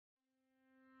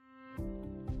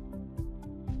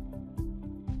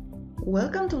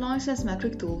Welcome to License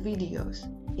Metric Tool videos.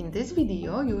 In this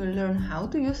video, you will learn how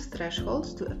to use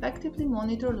thresholds to effectively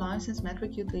monitor license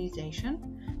metric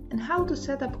utilization and how to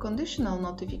set up conditional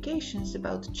notifications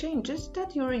about changes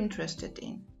that you're interested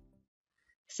in.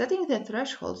 Setting the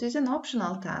thresholds is an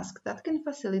optional task that can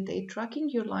facilitate tracking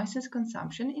your license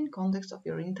consumption in context of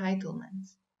your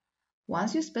entitlements.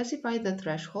 Once you specify the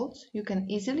thresholds, you can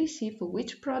easily see for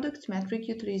which product metric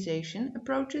utilization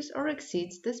approaches or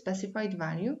exceeds the specified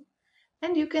value,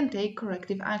 and you can take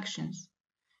corrective actions.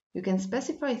 You can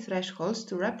specify thresholds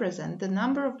to represent the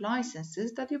number of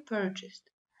licenses that you purchased.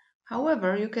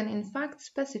 However, you can in fact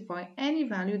specify any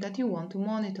value that you want to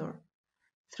monitor.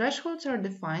 Thresholds are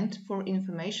defined for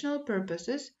informational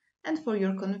purposes and for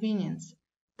your convenience.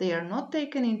 They are not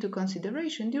taken into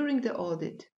consideration during the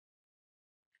audit.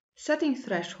 Setting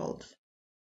thresholds.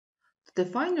 To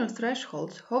define your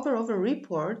thresholds, hover over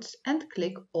Reports and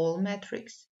click All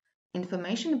Metrics.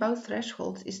 Information about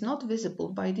thresholds is not visible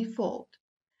by default.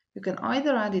 You can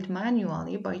either add it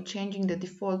manually by changing the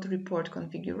default report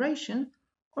configuration,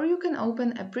 or you can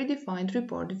open a predefined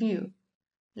report view.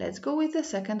 Let's go with the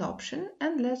second option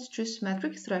and let's choose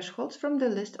metric thresholds from the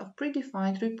list of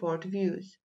predefined report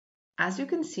views. As you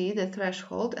can see, the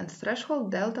threshold and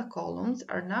threshold delta columns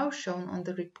are now shown on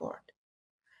the report.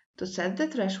 To set the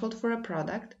threshold for a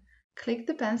product, click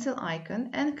the pencil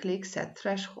icon and click Set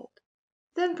Threshold.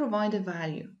 Then provide a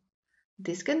value.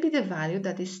 This can be the value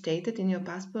that is stated in your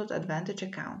Passport Advantage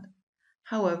account.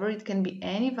 However, it can be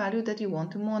any value that you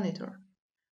want to monitor.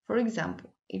 For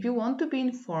example, if you want to be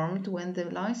informed when the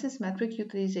license metric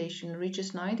utilization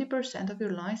reaches 90% of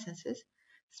your licenses,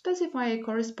 specify a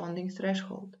corresponding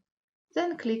threshold.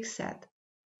 Then click Set.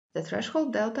 The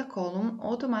threshold delta column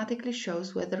automatically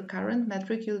shows whether current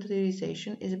metric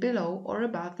utilization is below or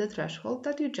above the threshold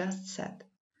that you just set.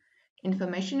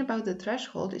 Information about the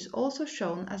threshold is also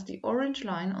shown as the orange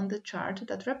line on the chart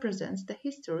that represents the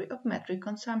history of metric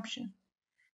consumption.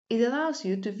 It allows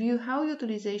you to view how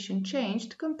utilization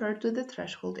changed compared to the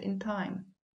threshold in time.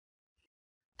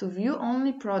 To view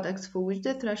only products for which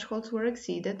the thresholds were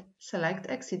exceeded, select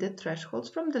Exceeded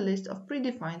Thresholds from the list of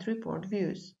predefined report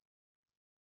views.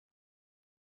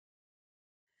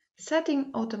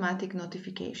 Setting automatic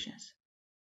notifications.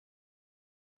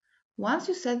 Once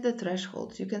you set the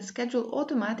thresholds, you can schedule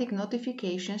automatic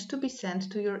notifications to be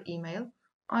sent to your email,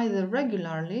 either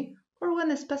regularly or when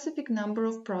a specific number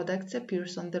of products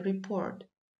appears on the report.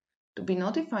 To be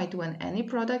notified when any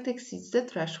product exceeds the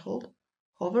threshold,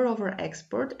 hover over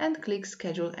Export and click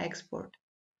Schedule Export.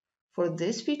 For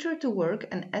this feature to work,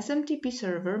 an SMTP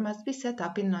server must be set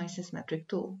up in License Metric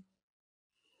Tool.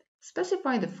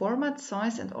 Specify the format,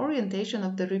 size, and orientation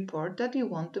of the report that you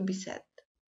want to be set.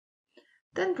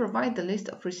 Then provide the list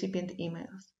of recipient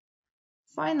emails.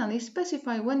 Finally,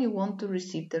 specify when you want to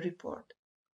receive the report.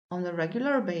 On a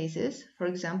regular basis, for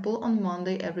example on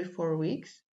Monday every 4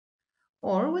 weeks,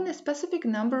 or when a specific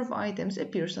number of items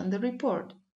appears on the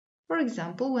report, for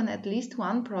example when at least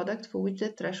one product for which the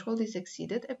threshold is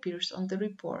exceeded appears on the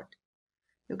report.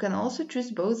 You can also choose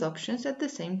both options at the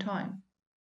same time.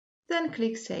 Then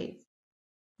click Save.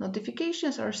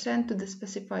 Notifications are sent to the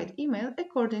specified email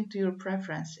according to your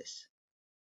preferences.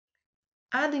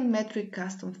 Adding metric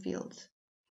custom fields.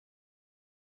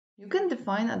 You can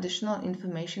define additional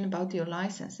information about your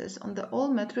licenses on the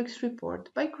All Metrics report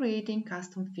by creating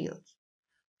custom fields.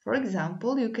 For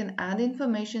example, you can add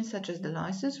information such as the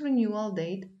license renewal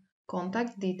date,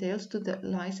 contact details to the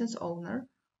license owner,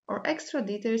 or extra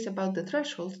details about the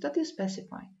thresholds that you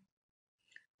specify.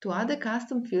 To add a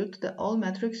custom field to the All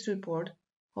Metrics report,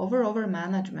 hover over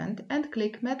Management and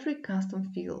click Metric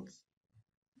Custom Fields.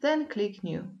 Then click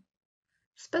New.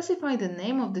 Specify the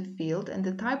name of the field and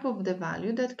the type of the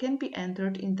value that can be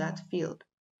entered in that field.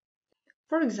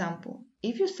 For example,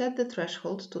 if you set the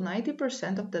threshold to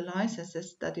 90% of the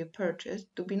licenses that you purchased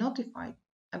to be notified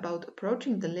about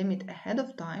approaching the limit ahead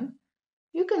of time,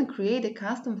 you can create a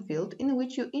custom field in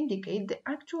which you indicate the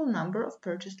actual number of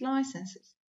purchased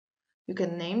licenses. You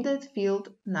can name that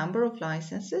field Number of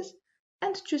Licenses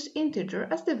and choose integer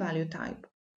as the value type.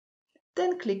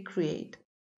 Then click Create.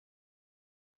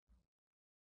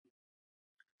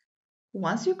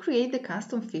 Once you create the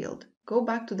custom field, go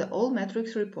back to the All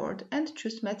Metrics report and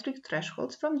choose Metric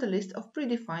Thresholds from the list of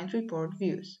predefined report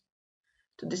views.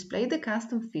 To display the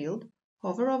custom field,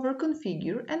 hover over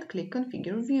Configure and click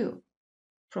Configure View.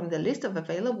 From the list of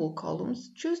available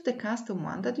columns, choose the custom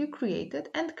one that you created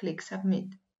and click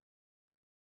Submit.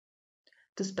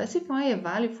 To specify a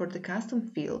value for the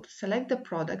custom field, select the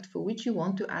product for which you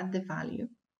want to add the value,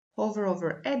 hover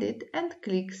over Edit and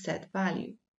click Set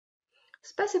Value.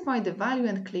 Specify the value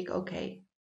and click OK.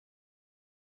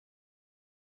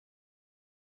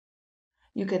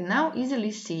 You can now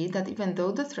easily see that even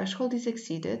though the threshold is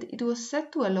exceeded, it was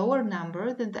set to a lower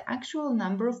number than the actual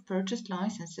number of purchased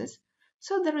licenses,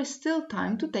 so there is still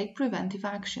time to take preventive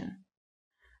action.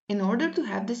 In order to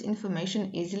have this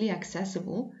information easily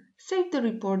accessible, save the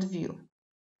report view.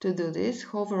 To do this,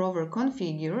 hover over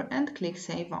Configure and click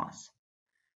Save As.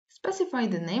 Specify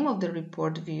the name of the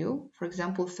report view, for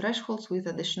example, thresholds with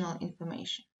additional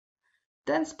information.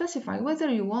 Then specify whether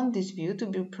you want this view to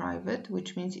be private,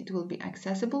 which means it will be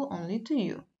accessible only to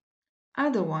you.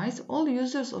 Otherwise, all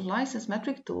users of License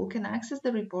Metric Tool can access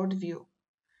the report view.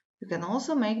 You can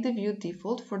also make the view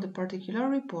default for the particular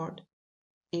report.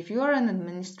 If you are an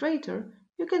administrator,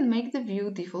 you can make the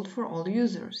view default for all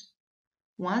users.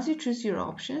 Once you choose your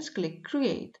options, click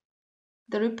Create.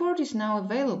 The report is now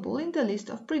available in the list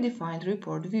of predefined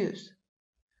report views.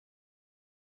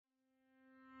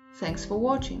 Thanks for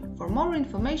watching. For more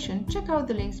information, check out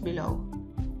the links below.